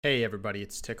Hey everybody,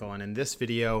 it's Tickle, and in this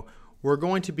video, we're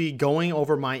going to be going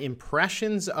over my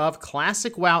impressions of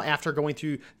Classic WoW after going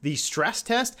through the stress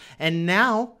test, and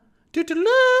now,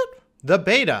 the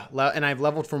beta. And I've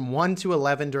leveled from 1 to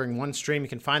 11 during one stream. You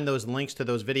can find those links to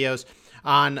those videos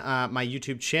on my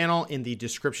YouTube channel in the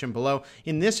description below.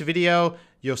 In this video,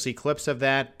 you'll see clips of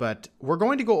that, but we're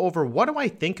going to go over what do I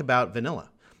think about vanilla?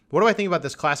 What do I think about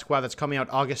this Classic WoW that's coming out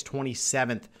August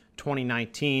 27th,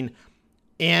 2019?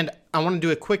 And I want to do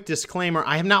a quick disclaimer.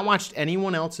 I have not watched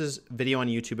anyone else's video on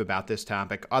YouTube about this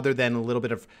topic other than a little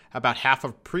bit of about half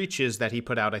of Preach's that he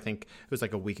put out. I think it was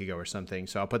like a week ago or something.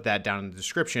 So I'll put that down in the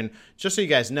description just so you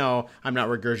guys know I'm not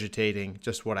regurgitating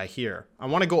just what I hear. I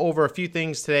want to go over a few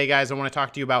things today, guys. I want to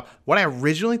talk to you about what I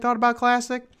originally thought about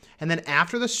Classic, and then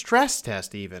after the stress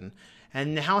test even,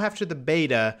 and now after the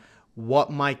beta,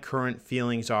 what my current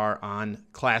feelings are on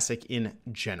Classic in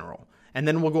general. And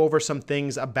then we'll go over some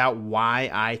things about why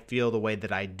I feel the way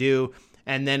that I do,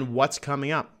 and then what's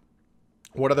coming up.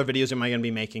 What other videos am I going to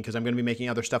be making? Because I'm going to be making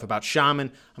other stuff about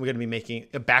Shaman. I'm going to be making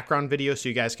a background video so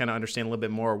you guys kind of understand a little bit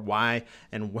more why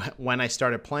and when I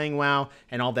started playing WoW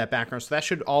and all that background. So that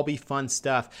should all be fun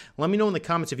stuff. Let me know in the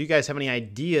comments if you guys have any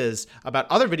ideas about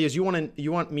other videos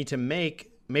you want me to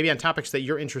make, maybe on topics that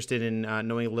you're interested in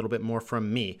knowing a little bit more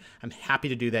from me. I'm happy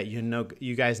to do that.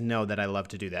 You guys know that I love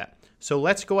to do that. So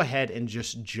let's go ahead and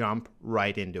just jump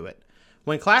right into it.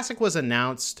 When Classic was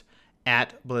announced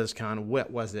at BlizzCon,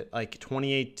 what was it, like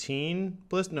 2018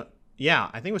 BlizzCon? No, yeah,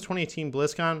 I think it was 2018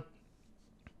 BlizzCon.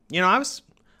 You know, I was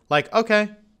like, okay,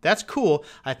 that's cool.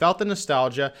 I felt the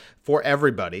nostalgia for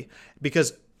everybody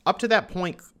because up to that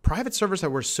point, private servers that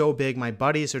were so big, my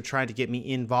buddies are trying to get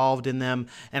me involved in them.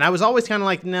 And I was always kind of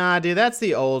like, nah, dude, that's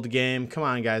the old game. Come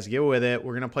on, guys, get with it.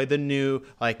 We're going to play the new.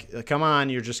 Like, come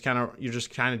on, you're just kind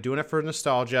of doing it for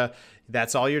nostalgia.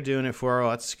 That's all you're doing it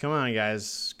for. Come on,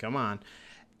 guys, come on.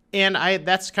 And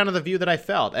that's kind of the view that I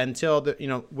felt until,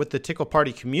 with the Tickle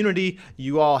Party community,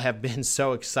 you all have been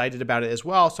so excited about it as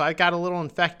well. So I got a little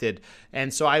infected.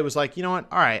 And so I was like, you know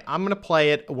what? All right, I'm going to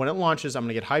play it. When it launches, I'm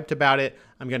going to get hyped about it.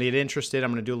 I'm going to get interested.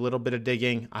 I'm going to do a little bit of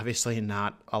digging. Obviously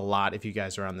not a lot if you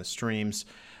guys are on the streams.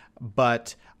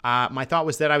 But my thought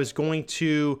was that I was going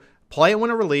to play it when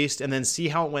it released and then see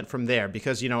how it went from there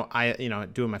because,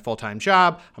 doing my full-time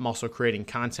job, I'm also creating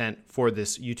content for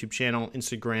this YouTube channel,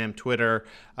 Instagram, Twitter,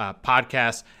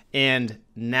 podcast, and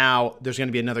now there's going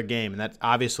to be another game. And that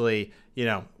obviously,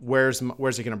 where's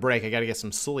it going to break? I got to get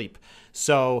some sleep.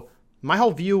 So my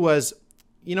whole view was,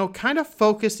 kind of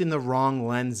focused in the wrong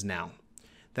lens now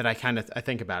that I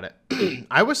think about it.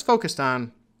 I was focused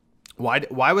on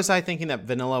why was I thinking that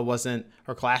vanilla wasn't,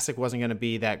 or Classic wasn't going to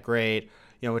be that great,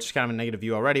 which is kind of a negative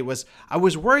view already, I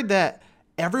was worried that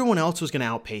everyone else was going to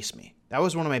outpace me. That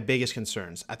was one of my biggest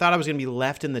concerns. I thought I was going to be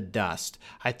left in the dust.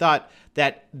 I thought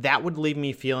that would leave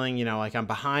me feeling, like I'm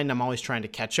behind. I'm always trying to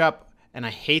catch up, and I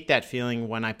hate that feeling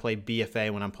when I play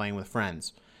BFA when I'm playing with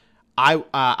friends.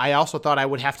 I also thought I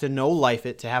would have to no-life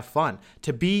it to have fun,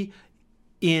 to be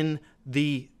in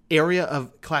the area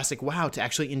of Classic WoW to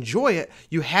actually enjoy it.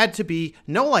 You had to be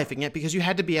no-lifing it because you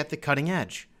had to be at the cutting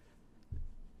edge.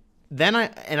 Then I,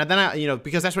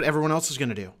 because that's what everyone else is going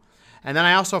to do. And then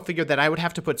I also figured that I would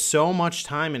have to put so much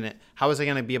time in it. How was I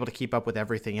going to be able to keep up with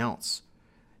everything else?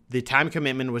 The time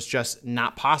commitment was just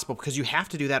not possible because you have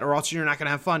to do that or else you're not going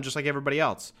to have fun just like everybody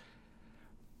else.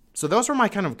 So those were my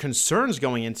kind of concerns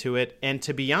going into it. And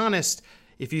to be honest,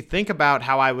 if you think about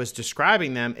how I was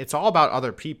describing them, it's all about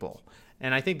other people.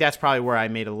 And I think that's probably where I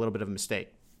made a little bit of a mistake.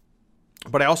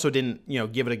 But I also didn't,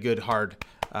 give it a good hard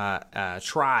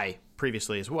try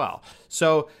previously as well.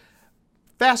 So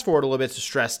fast forward a little bit to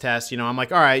stress test. I'm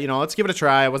like, all right, let's give it a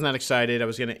try. I wasn't that excited. I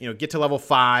was going to, get to level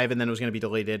 5 and then it was going to be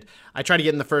deleted. I tried to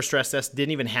get in the first stress test.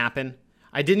 Didn't even happen.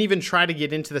 I didn't even try to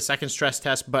get into the second stress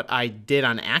test, but I did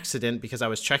on accident because I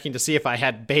was checking to see if I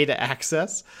had beta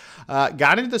access.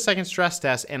 Got into the second stress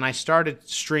test and I started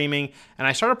streaming and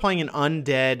I started playing an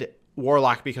undead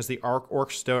warlock because the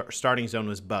orc starting zone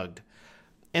was bugged.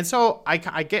 And so I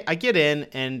get in,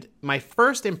 and my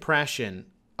first impression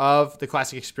of the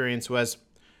Classic experience was,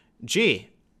 gee,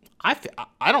 I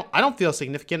don't feel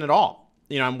significant at all.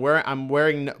 I'm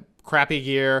wearing crappy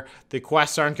gear. The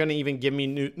quests aren't going to even give me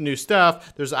new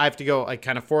stuff. I have to go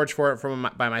kind of forage for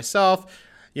it by myself.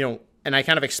 And I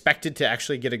kind of expected to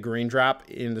actually get a green drop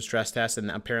in the stress test, and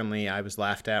apparently I was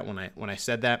laughed at when I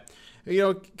said that.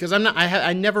 Because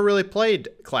I never really played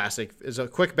Classic. As a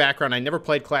quick background, I never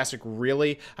played Classic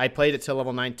really. I played it till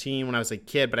level 19 when I was a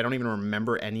kid, but I don't even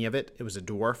remember any of it. It was a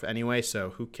dwarf anyway,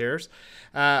 so who cares?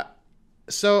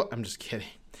 So I'm just kidding.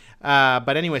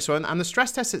 But anyway, so on the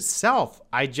stress test itself,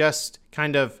 I just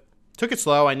kind of took it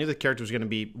slow. I knew the character was going to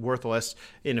be worthless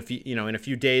in a few, in a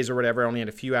few days or whatever. I only had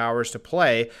a few hours to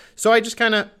play. So I just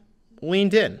kind of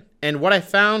leaned in. And what I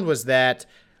found was that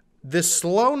the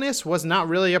slowness was not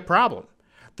really a problem.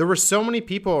 There were so many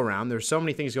people around. There's so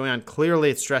many things going on. Clearly,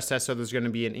 it's stress test, so there's going to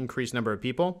be an increased number of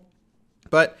people.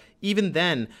 But even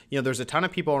then, there's a ton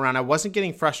of people around. I wasn't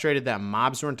getting frustrated that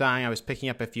mobs weren't dying. I was picking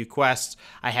up a few quests.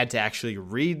 I had to actually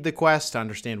read the quest to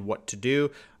understand what to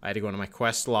do. I had to go into my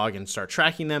quest log and start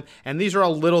tracking them. And these are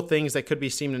all little things that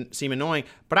could seem annoying.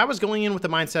 But I was going in with the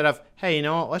mindset of, hey,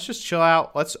 let's just chill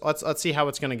out. Let's see how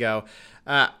it's going to go.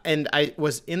 And I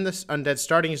was in this undead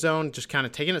starting zone, just kind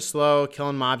of taking it slow,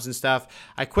 killing mobs and stuff.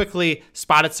 I quickly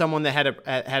spotted someone that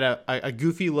had a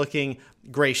goofy looking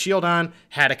gray shield on,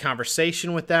 had a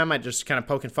conversation with them. I just kind of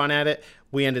poking fun at it.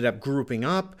 We ended up grouping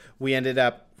up. We ended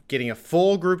up getting a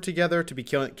full group together to be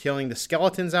killing the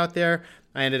skeletons out there.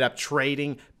 I ended up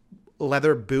trading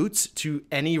leather boots to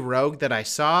any rogue that I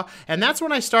saw. And that's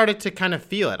when I started to kind of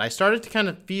feel it. I started to kind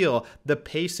of feel the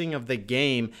pacing of the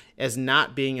game as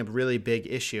not being a really big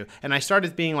issue. And I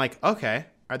started being like, okay,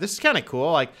 this is kind of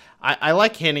cool. Like, I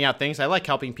like handing out things. I like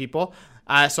helping people.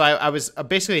 So I was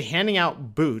basically handing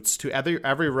out boots to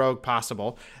every rogue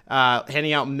possible,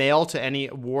 handing out mail to any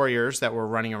warriors that were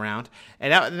running around.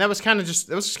 And that was kind of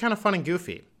just kind of fun and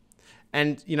goofy.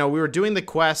 And we were doing the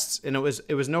quests, and it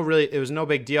was no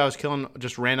big deal. I was killing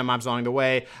just random mobs along the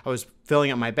way. I was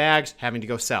filling up my bags, having to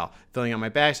go sell. Filling up my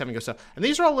bags, having to go sell. And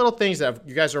these are all little things that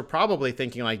you guys are probably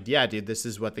thinking like, yeah, dude, this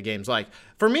is what the game's like.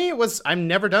 For me, I've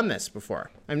never done this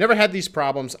before. I've never had these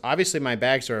problems. Obviously, my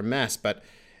bags are a mess, but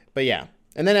yeah.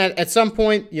 And then at some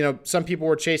point, some people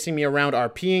were chasing me around,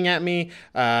 RPing at me.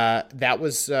 That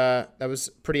was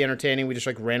pretty entertaining. We just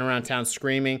ran around town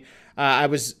screaming. I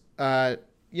was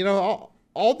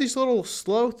all these little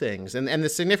slow things and the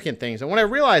significant things. And what I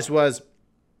realized was,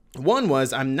 one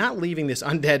was I'm not leaving this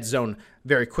undead zone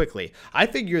very quickly. I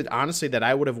figured, honestly, that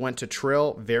I would have went to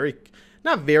Trill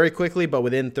not very quickly, but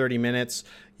within 30 minutes,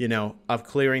 of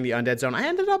clearing the undead zone. I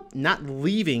ended up not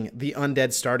leaving the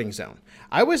undead starting zone.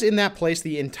 I was in that place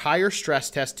the entire stress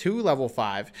test to level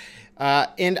 5,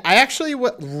 and I actually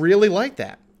really liked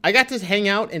that. I got to hang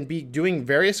out and be doing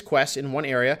various quests in one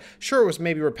area. Sure, it was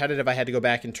maybe repetitive. I had to go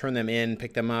back and turn them in,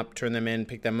 pick them up, turn them in,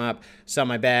 pick them up, sell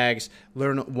my bags,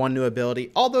 learn one new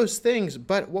ability, all those things.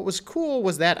 But what was cool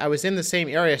was that I was in the same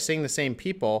area, seeing the same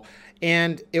people,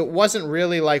 and it wasn't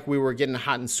really like we were getting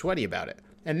hot and sweaty about it.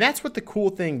 And that's what the cool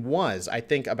thing was, I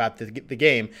think, about the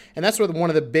game. And that's one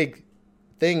of the big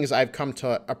things I've come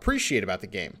to appreciate about the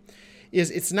game, is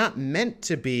it's not meant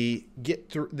to be get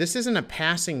through. This isn't a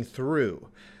passing through.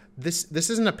 This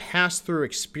isn't a pass-through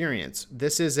experience.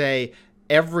 This is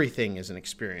everything is an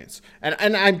experience.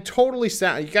 And I'm totally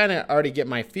sound. You kind of already get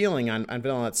my feeling on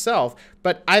vanilla itself,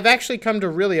 but I've actually come to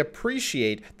really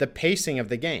appreciate the pacing of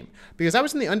the game, because I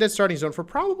was in the undead starting zone for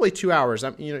probably 2 hours.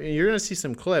 You're going to see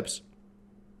some clips,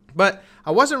 but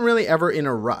I wasn't really ever in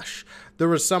a rush. There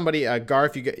was somebody,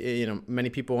 Garth, many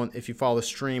people, if you follow the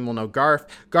stream, will know Garth.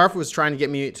 Garth was trying to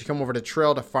get me to come over to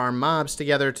Trill to farm mobs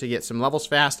together to get some levels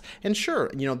fast. And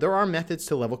sure, there are methods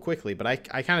to level quickly, but I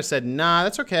kind of said, nah,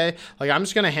 that's okay. I'm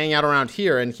just going to hang out around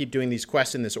here and keep doing these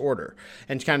quests in this order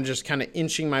and kind of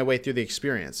inching my way through the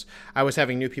experience. I was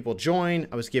having new people join.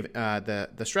 I was giving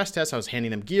the stress test. I was handing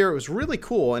them gear. It was really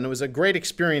cool, and it was a great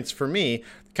experience for me,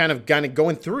 kind of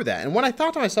going through that. And what I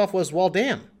thought to myself was, well,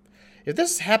 damn. If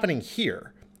this is happening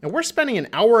here, and we're spending an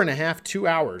hour and a half, 2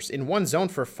 hours in one zone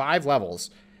for 5 levels,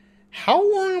 how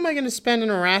long am I going to spend in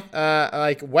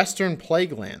Western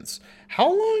Plaguelands? How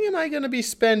long am I going to be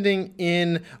spending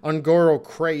in Ungoro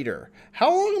Crater?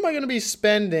 How long am I going to be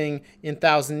spending in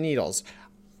Thousand Needles?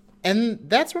 And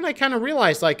that's when I kind of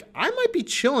realized, I might be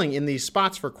chilling in these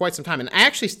spots for quite some time. And I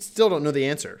actually still don't know the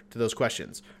answer to those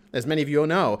questions. As many of you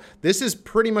know, this is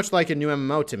pretty much like a new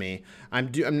MMO to me.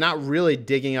 I'm not really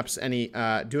digging up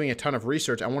doing a ton of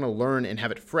research. I want to learn and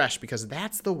have it fresh, because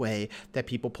that's the way that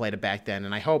people played it back then.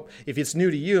 And I hope if it's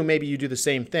new to you, maybe you do the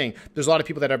same thing. There's a lot of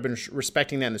people that have been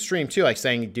respecting that in the stream too,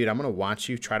 saying, dude, I'm going to watch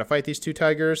you try to fight these 2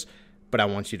 tigers, but I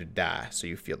want you to die so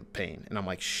you feel the pain. And I'm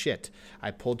like, shit,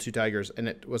 I pulled 2 tigers and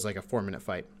it was like a 4-minute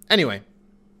fight. Anyway,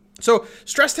 so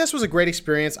stress test was a great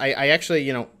experience. I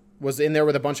actually, was in there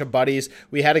with a bunch of buddies.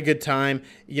 We had a good time.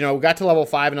 We got to level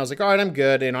 5 and I was like, all right, I'm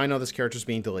good. I know this character's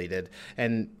being deleted.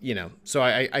 And, so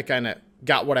I kind of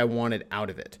got what I wanted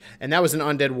out of it. And that was an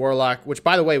undead warlock, which,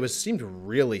 by the way, seemed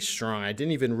really strong. I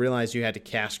didn't even realize you had to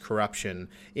cast corruption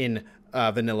in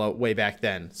vanilla way back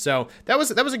then. So that was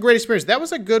a great experience. That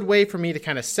was a good way for me to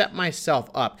kind of set myself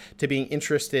up to being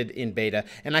interested in beta.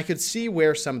 And I could see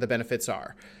where some of the benefits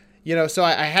are. So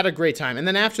I had a great time. And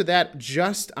then after that,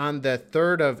 just on the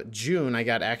 3rd of June, I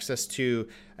got access to,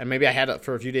 and maybe I had it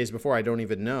for a few days before, I don't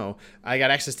even know. I got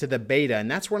access to the beta, and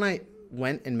that's when I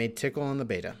went and made Tickle on the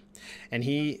beta. And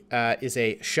he is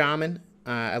a shaman.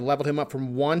 I leveled him up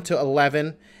from 1 to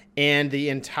 11, and the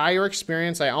entire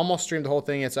experience, I almost streamed the whole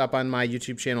thing. It's up on my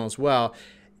YouTube channel as well.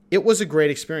 It was a great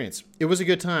experience. It was a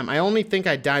good time. I only think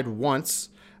I died once.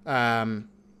 I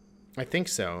think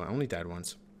so. I only died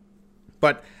once.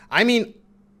 But I mean,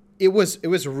 it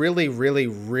was really, really,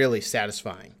 really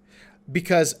satisfying,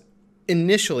 because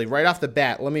initially, right off the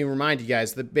bat, let me remind you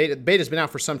guys, the beta's been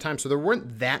out for some time, so there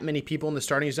weren't that many people in the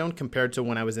starting zone compared to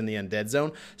when I was in the undead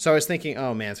zone. So I was thinking,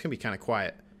 oh man, it's gonna be kind of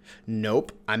quiet.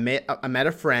 Nope. I met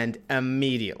a friend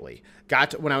immediately.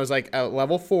 When I was like at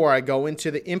level 4, I go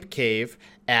into the imp cave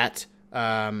at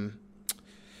the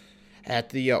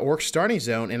orc starting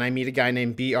zone, and I meet a guy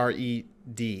named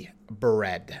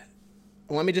Bread.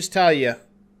 Let me just tell you,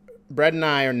 Brett and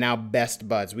I are now best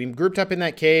buds. We grouped up in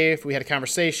that cave. We had a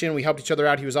conversation. We helped each other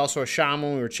out. He was also a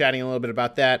shaman. We were chatting a little bit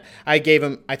about that. I gave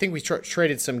him, I think we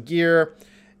traded some gear.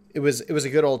 It was a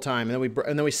good old time. And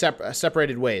then we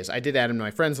separated ways. I did add him to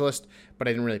my friends list, but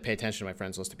I didn't really pay attention to my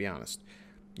friends list, to be honest.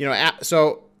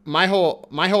 So my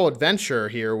whole adventure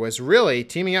here was really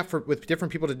teaming up with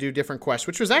different people to do different quests,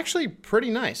 which was actually pretty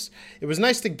nice. It was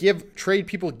nice to trade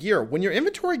people gear. When your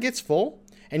inventory gets full,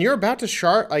 and you're about to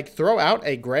throw out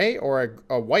a gray or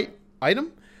a white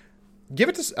item,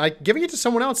 giving it to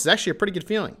someone else is actually a pretty good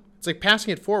feeling. It's like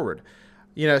passing it forward,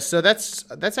 So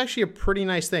that's actually a pretty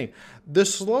nice thing. The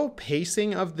slow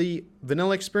pacing of the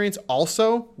vanilla experience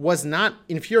also was not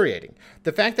infuriating.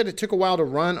 The fact that it took a while to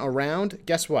run around,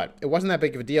 guess what? It wasn't that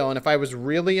big of a deal. And if I was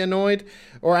really annoyed,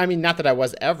 or I mean, not that I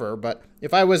was ever, but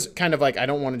if I was kind of like, I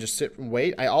don't want to just sit and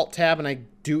wait, I alt tab and I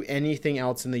do anything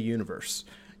else in the universe.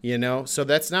 So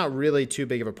that's not really too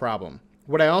big of a problem.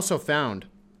 What I also found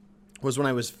was when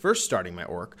I was first starting my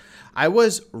orc, I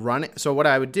was running. So what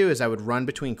I would do is I would run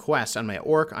between quests on my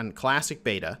orc on classic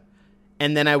beta.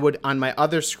 And then on my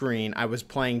other screen, I was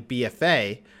playing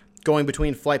BFA, going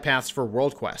between flight paths for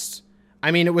world quests. I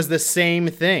mean, it was the same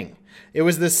thing. It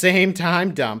was the same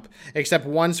time dump, except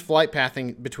one's flight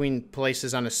pathing between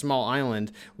places on a small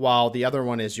island, while the other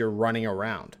one is you're running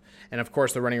around. And of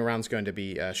course, the running around is going to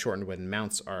be shortened when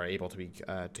mounts are able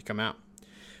to come out.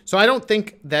 So I don't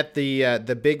think that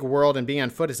the big world and being on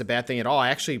foot is a bad thing at all. I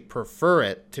actually prefer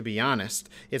it, to be honest.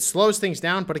 It slows things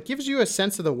down, but it gives you a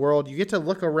sense of the world. You get to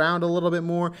look around a little bit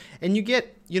more, and you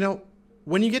get,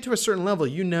 when you get to a certain level,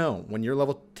 when you're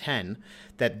level 10,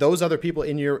 that those other people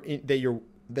that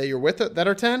you're with that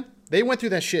are 10, they went through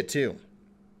that shit too.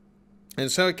 And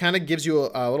so it kind of gives you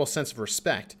a little sense of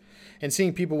respect. And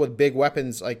seeing people with big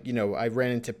weapons, like, I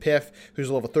ran into Piff, who's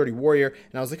a level 30 warrior,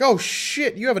 and I was like, oh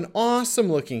shit, you have an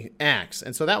awesome looking axe.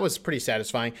 And so that was pretty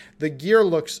satisfying. The gear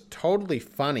looks totally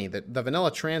funny. The vanilla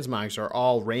transmogs are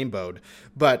all rainbowed,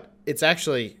 but it's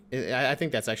actually, I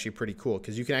think that's actually pretty cool,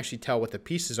 because you can actually tell what the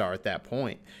pieces are at that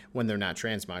point when they're not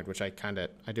transmogged, which I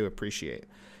do appreciate.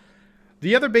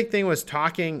 The other big thing was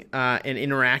talking and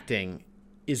interacting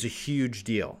is a huge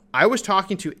deal. I was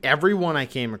talking to everyone I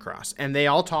came across, and they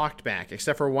all talked back,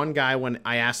 except for one guy when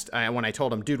I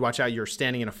told him, dude, watch out, you're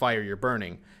standing in a fire, you're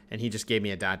burning. And he just gave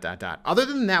me a ... Other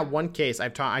than that one case, I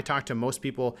talked to most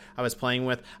people I was playing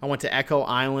with. I went to Echo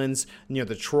Islands, near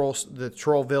the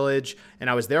troll village, and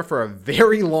I was there for a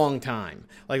very long time.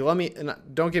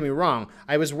 Don't get me wrong,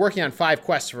 I was working on 5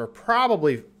 quests for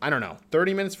probably,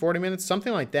 30 minutes, 40 minutes,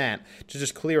 something like that, to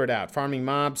just clear it out, farming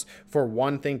mobs for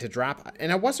one thing to drop,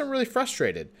 and I wasn't really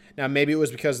frustrated. Now, maybe it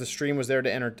was because the stream was there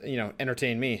to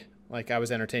entertain me, like I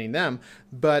was entertaining them,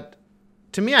 but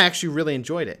to me, I actually really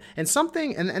enjoyed it. And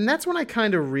that's when I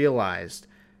kind of realized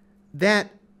that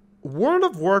World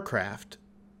of Warcraft,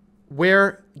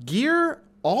 where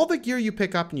all the gear you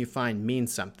pick up and you find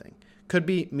means something. Could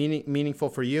be meaningful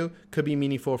for you, could be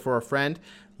meaningful for a friend.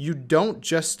 You don't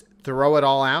just throw it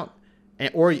all out,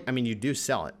 you do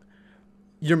sell it.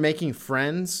 You're making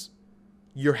friends,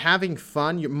 you're having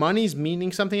fun, your money's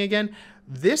meaning something again.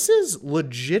 This is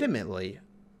legitimately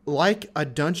like a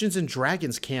Dungeons and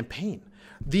Dragons campaign.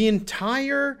 The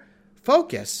entire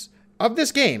focus of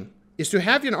this game is to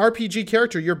have an RPG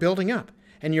character you're building up,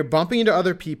 and you're bumping into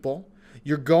other people.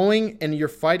 You're going and you're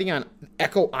fighting on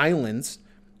Echo Islands.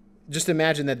 Just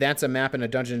imagine that's a map in a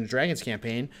Dungeons and Dragons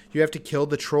campaign. You have to kill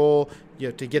the troll. You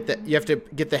have to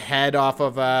get the head off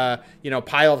of a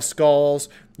pile of skulls.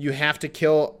 You have to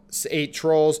kill 8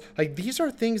 trolls. Like, these are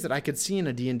things that I could see in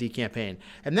a D&D campaign,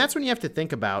 and that's when you have to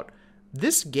think about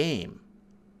this game.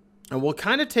 And we'll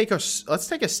kind of let's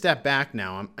take a step back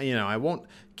now. I won't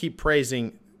keep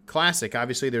praising Classic,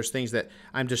 obviously there's things that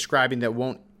I'm describing that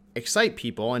won't excite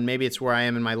people, and maybe it's where I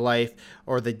am in my life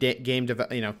or the game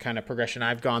kind of progression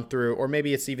I've gone through, or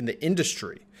maybe it's even the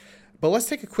industry. But let's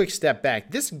take a quick step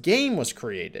back. This game was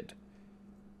created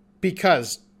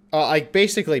because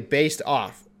basically based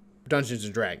off Dungeons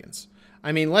and Dragons.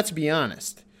 I mean, let's be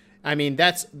honest. I mean,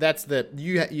 that's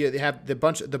you have the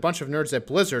bunch of nerds at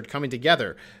Blizzard coming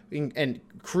together and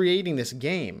creating this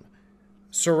game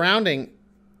surrounding.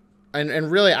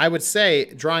 And really, I would say,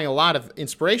 drawing a lot of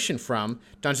inspiration from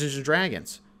Dungeons &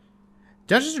 Dragons.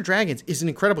 Dungeons & Dragons is an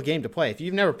incredible game to play. If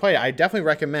you've never played it, I definitely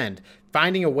recommend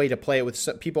finding a way to play it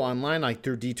with people online, like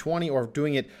through D20 or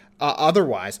doing it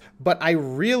otherwise. But I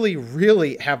really,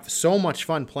 really have so much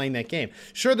fun playing that game.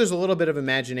 Sure, there's a little bit of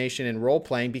imagination and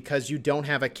role-playing because you don't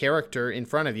have a character in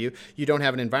front of you. You don't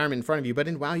have an environment in front of you. But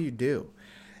in WoW, you do.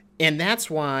 And that's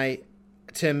why,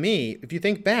 to me, if you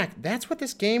think back, that's what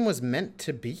this game was meant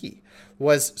to be.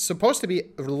 Was supposed to be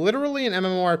literally an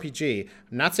MMORPG.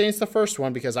 I'm not saying it's the first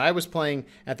one because I was playing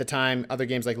at the time other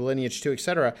games like Lineage 2,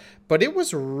 etc. But it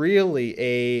was really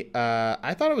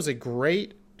I thought it was a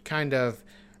great kind of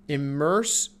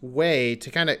immerse way to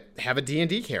kind of have a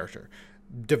D&D character,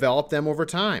 develop them over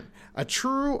time. A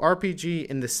true RPG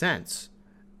in the sense.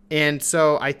 And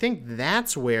so I think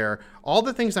that's where all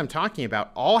the things I'm talking about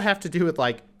all have to do with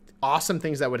like awesome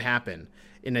things that would happen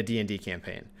in a D&D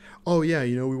campaign. Oh yeah,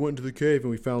 we went into the cave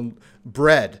and we found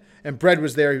bread. And Bread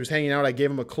was there. He was hanging out. I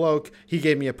gave him a cloak. He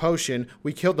gave me a potion.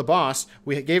 We killed the boss.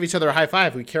 We gave each other a high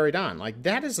five. We carried on. Like,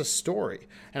 that is a story.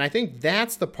 And I think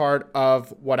that's the part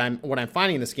of what I'm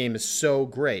finding in this game is so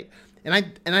great. And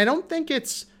I don't think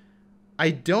it's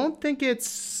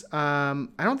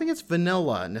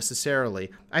vanilla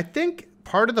necessarily. I think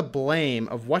part of the blame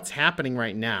of what's happening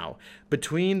right now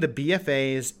between the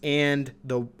BFAs and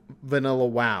the vanilla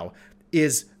WoW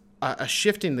is a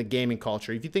shift in the gaming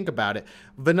culture. If you think about it,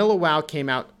 vanilla WoW came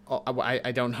out,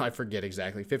 I don't know, I forget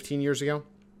exactly, 15 years ago.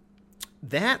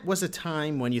 That was a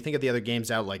time when you think of the other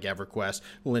games out like EverQuest,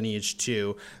 Lineage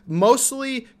 2,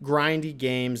 mostly grindy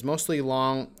games, mostly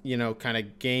long, kind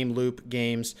of game loop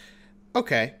games.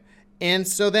 Okay. And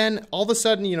so then all of a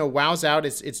sudden, WoW's out.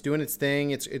 It's doing its thing.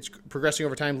 It's progressing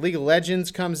over time. League of Legends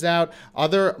comes out.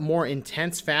 Other more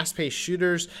intense, fast-paced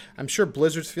shooters. I'm sure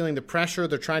Blizzard's feeling the pressure.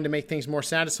 They're trying to make things more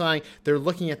satisfying. They're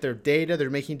looking at their data. They're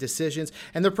making decisions.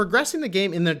 And they're progressing the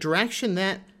game in the direction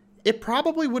that it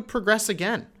probably would progress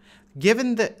again.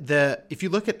 Given if you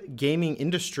look at gaming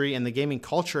industry and the gaming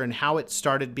culture and how it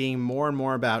started being more and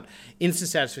more about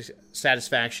instant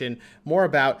satisfaction, more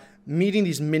about meeting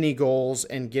these mini goals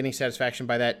and getting satisfaction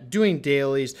by that, doing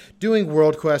dailies, doing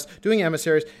world quests, doing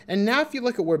emissaries. And now if you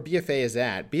look at where BFA is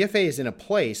at, BFA is in a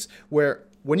place where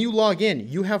when you log in,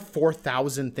 you have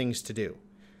 4,000 things to do.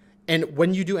 And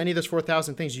when you do any of those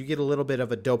 4,000 things, you get a little bit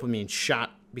of a dopamine shot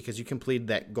because you completed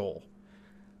that goal.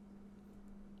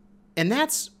 And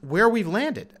that's where we've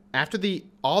landed. After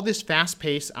all this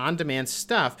fast-paced, on-demand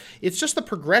stuff, it's just the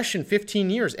progression 15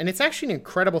 years. And it's actually an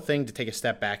incredible thing to take a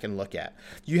step back and look at.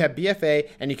 You have BFA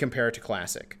and you compare it to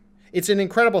Classic. It's an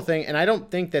incredible thing, and I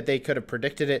don't think that they could have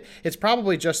predicted it. It's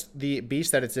probably just the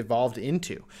beast that it's evolved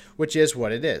into, which is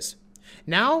what it is.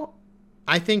 Now,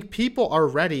 I think people are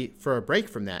ready for a break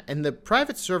from that. And the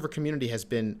private server community has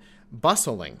been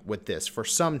bustling with this for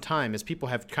some time as people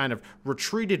have kind of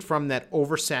retreated from that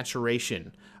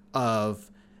oversaturation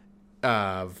of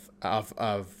what's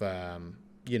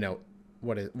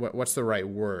the right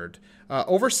word?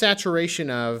 Oversaturation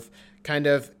of kind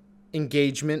of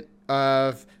engagement,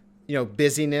 of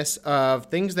busyness, of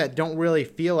things that don't really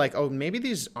feel like, oh, maybe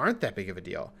these aren't that big of a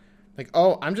deal. Like,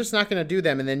 oh, I'm just not going to do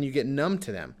them, and then you get numb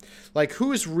to them. Like,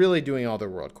 who is really doing all their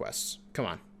world quests? Come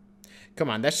on.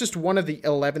 That's just one of the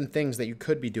 11 things that you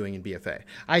could be doing in BFA.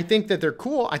 I think that they're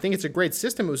cool. I think it's a great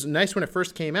system. It was nice when it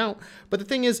first came out. But the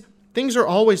thing is, things are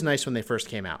always nice when they first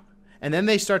came out. And then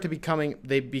they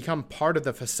become part of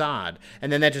the facade.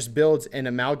 And then that just builds and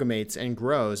amalgamates and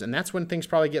grows. And that's when things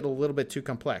probably get a little bit too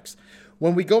complex.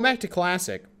 When we go back to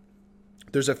Classic,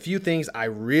 there's a few things I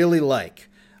really like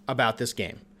about this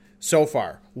game so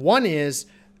far. One is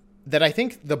that I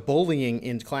think the bullying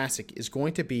in Classic is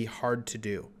going to be hard to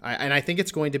do. And I think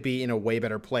it's going to be in a way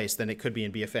better place than it could be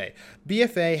in BFA.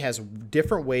 BFA has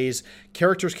different ways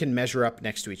characters can measure up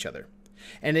next to each other.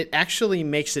 And it actually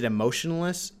makes it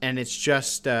emotionless, and it's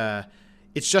just that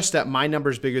my number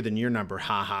is bigger than your number,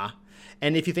 haha.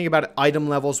 And if you think about it, item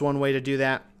levels, one way to do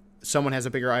that. Someone has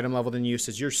a bigger item level than you,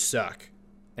 says you suck.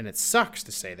 And it sucks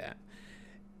to say that.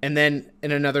 And then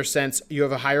in another sense, you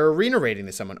have a higher arena rating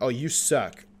than someone. Oh, you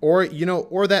suck. Or,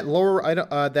 or that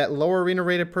lower arena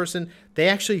rated person, they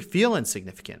actually feel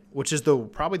insignificant, which is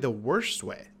probably the worst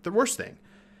thing.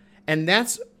 And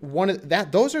that's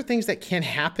those are things that can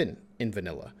happen in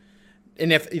vanilla.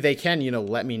 And if they can,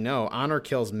 let me know. Honor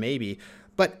kills maybe.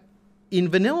 But in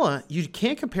vanilla, you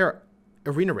can't compare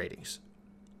arena ratings.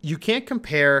 You can't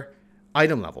compare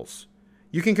item levels.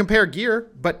 You can compare gear,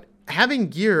 but having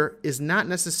gear is not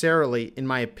necessarily, in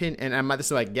my opinion, and this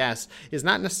is my guess, is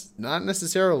not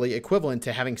necessarily equivalent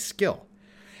to having skill.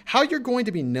 How you're going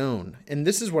to be known, and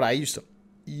this is what I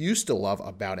used to love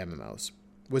about MMOs,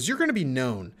 was you're going to be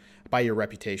known by your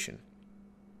reputation.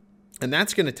 And that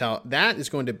is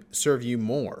going to serve you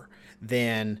more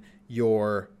than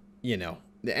your,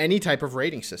 any type of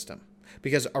rating system,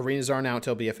 because arenas aren't out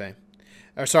till BFA.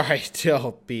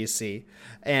 Till BC.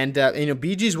 And,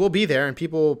 BGs will be there, and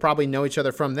people will probably know each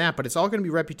other from that, but it's all going to be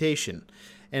reputation.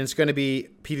 And it's going to be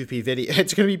PvP video.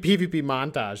 It's going to be PvP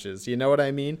montages. You know what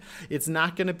I mean? It's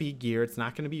not going to be gear. It's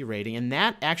not going to be rating. And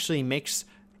that actually makes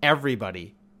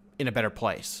everybody in a better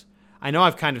place. I know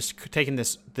I've kind of taken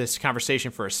this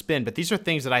conversation for a spin, but these are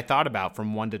things that I thought about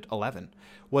from 1 to 11,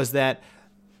 was that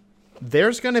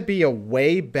there's going to be a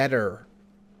way better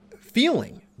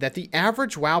feeling that the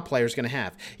average WoW player is going to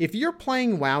have. If you're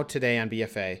playing WoW today on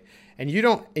BFA and you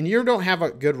don't have a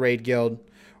good raid guild,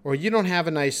 or you don't have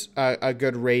a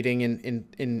good rating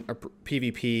in a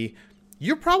PvP,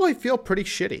 you probably feel pretty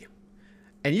shitty.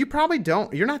 And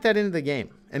you're not that into the game.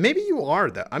 And maybe you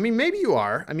are, though. Maybe you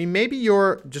are. Maybe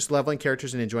you're just leveling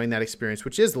characters and enjoying that experience,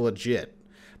 which is legit.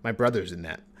 My brother's in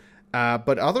that.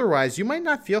 But otherwise, you might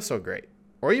not feel so great.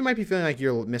 Or you might be feeling like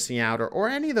you're missing out, or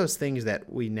any of those things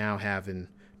that we now have in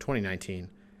 2019.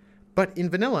 But in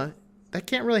vanilla, that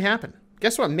can't really happen.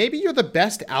 Guess what? Maybe you're the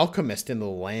best alchemist in the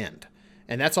land,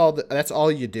 and that's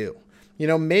all you do.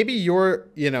 Maybe you're,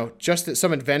 just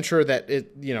some adventurer that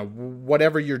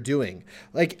whatever you're doing.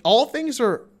 Like, all things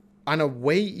are on a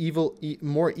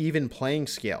more even playing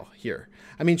scale here.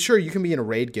 Sure, you can be in a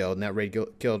raid guild, and that raid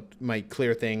guild might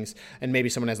clear things, and maybe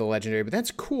someone has a legendary, but that's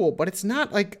cool, but it's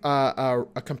not like a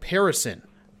comparison.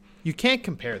 You can't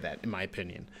compare that, in my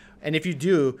opinion. And if you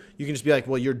do, you can just be like,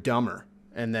 well, you're dumber.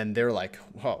 And then they're like,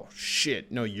 oh,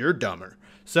 shit, no, you're dumber.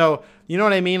 So, you know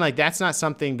what I mean? Like, that's not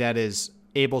something that is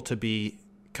able to be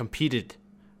competed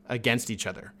against each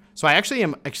other. So I actually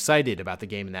am excited about the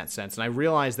game in that sense. And I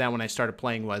realized that when I started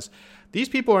playing was, these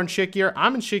people are in shit gear,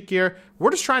 I'm in shit gear. We're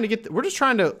just trying to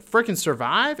freaking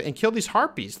survive and kill these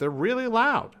harpies. They're really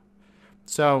loud.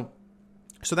 So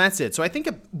that's it. So I think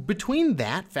between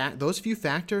those few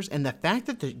factors, and the fact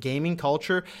that the gaming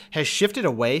culture has shifted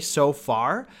away so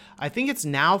far, I think it's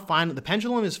now the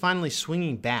pendulum is finally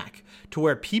swinging back to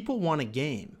where people want a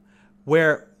game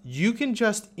where you can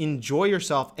just enjoy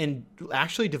yourself and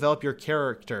actually develop your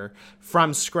character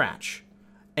from scratch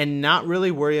and not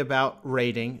really worry about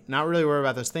rating, not really worry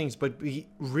about those things, but be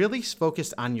really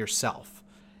focused on yourself.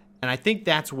 And I think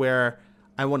that's where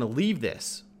I want to leave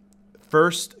this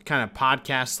first kind of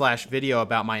podcast / video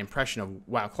about my impression of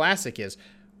WoW Classic is.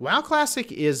 WoW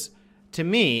Classic is, to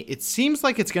me, it seems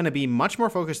like it's going to be much more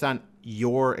focused on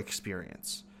your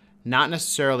experience. Not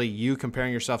necessarily you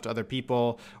comparing yourself to other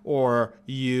people or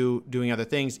you doing other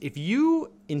things. If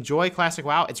you enjoy Classic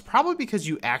WoW, it's probably because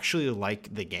you actually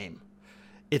like the game.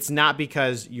 It's not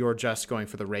because you're just going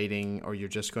for the rating or you're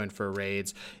just going for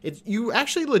raids. You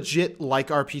actually legit like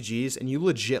RPGs and you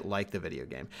legit like the video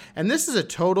game. And this is a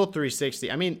total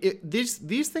 360.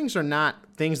 These things are not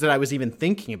things that I was even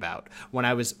thinking about when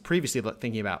I was previously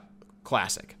thinking about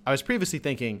Classic. I was previously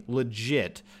thinking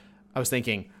legit. I was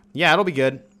thinking, yeah, it'll be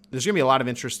good. There's going to be a lot of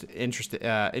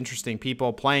interesting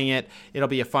people playing it. It'll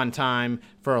be a fun time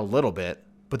for a little bit,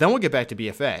 but then we'll get back to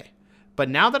BFA. But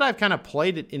now that I've kind of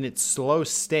played it in its slow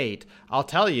state, I'll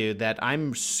tell you that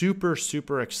I'm super,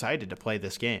 super excited to play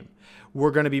this game.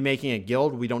 We're going to be making a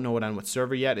guild. We don't know on what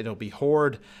server yet. It'll be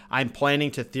Horde. I'm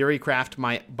planning to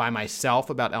theorycraft by myself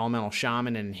about Elemental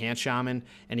Shaman and Enhanced Shaman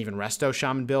and even Resto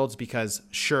Shaman builds because,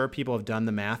 sure, people have done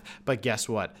the math, but guess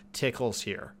what? Tickle's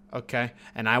here. Okay?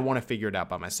 And I want to figure it out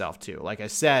by myself too. Like I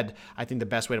said, I think the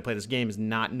best way to play this game is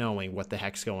not knowing what the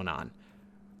heck's going on.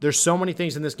 There's so many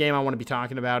things in this game I want to be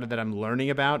talking about that I'm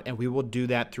learning about, and we will do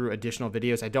that through additional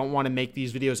videos. I don't want to make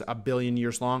these videos a billion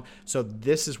years long, so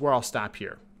this is where I'll stop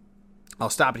here. I'll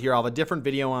stop it here. I'll have a different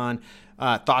video on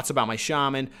thoughts about my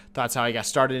shaman, thoughts how I got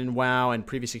started in WoW, and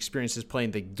previous experiences playing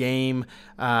the game.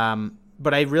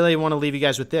 But I really want to leave you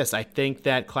guys with this. I think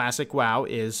that Classic WoW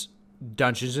is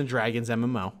Dungeons & Dragons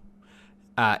MMO.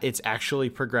 It's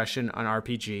actually progression on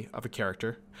RPG of a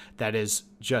character that is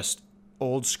just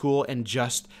old school and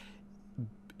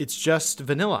it's just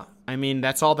vanilla. I mean,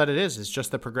 that's all that it is. It's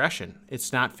just the progression.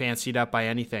 It's not fancied up by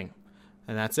anything.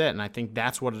 And that's it. And I think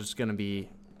that's what it's going to be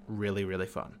really, really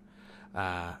fun.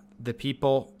 The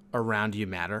people around you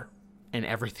matter, and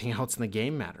everything else in the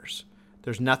game matters.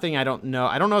 There's nothing I don't know.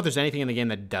 I don't know if there's anything in the game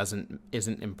that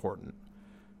isn't important.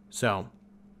 So,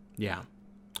 yeah.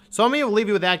 So I'm going to leave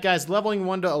you with that, guys. Leveling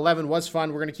 1 to 11 was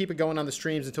fun. We're going to keep it going on the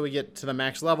streams until we get to the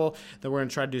max level. Then we're going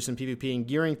to try to do some PvP and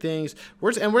gearing things.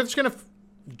 We're just going to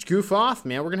goof off,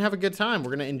 man. We're going to have a good time.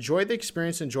 We're going to enjoy the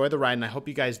experience, enjoy the ride, and I hope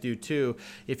you guys do too.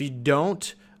 If you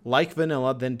don't like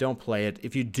vanilla, then don't play it.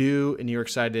 If you do and you're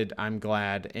excited, I'm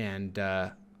glad, and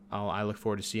I look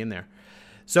forward to seeing there.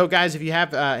 So, guys, if you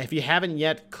haven't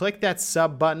yet, click that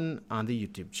sub button on the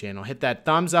YouTube channel. Hit that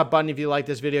thumbs up button if you like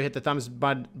this video. Hit the thumbs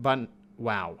button.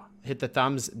 Wow. Hit the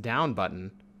thumbs down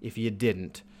button if you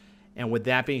didn't. And with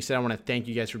that being said, I want to thank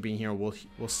you guys for being here. We'll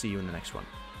see you in the next one.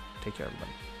 Take care,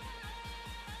 everybody.